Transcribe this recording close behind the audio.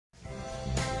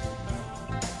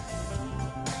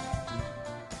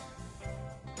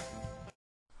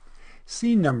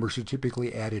Scene numbers are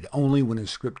typically added only when a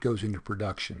script goes into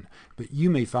production, but you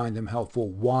may find them helpful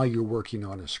while you're working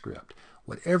on a script.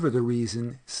 Whatever the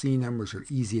reason, scene numbers are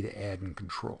easy to add and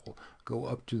control. Go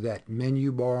up to that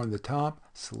menu bar on the top,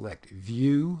 select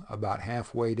View about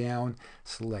halfway down,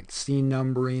 select Scene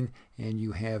Numbering, and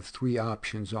you have three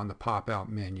options on the pop-out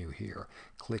menu here.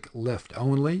 Click Left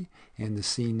Only, and the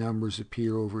scene numbers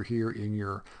appear over here in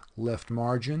your left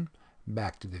margin.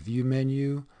 Back to the View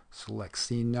menu, select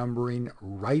Scene Numbering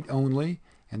Right Only,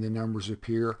 and the numbers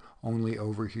appear only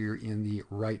over here in the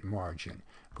right margin.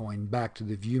 Going back to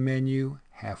the View menu,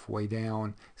 halfway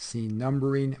down, Scene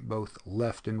Numbering, both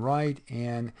left and right,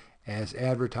 and as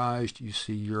advertised, you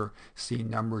see your scene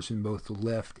numbers in both the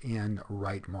left and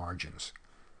right margins.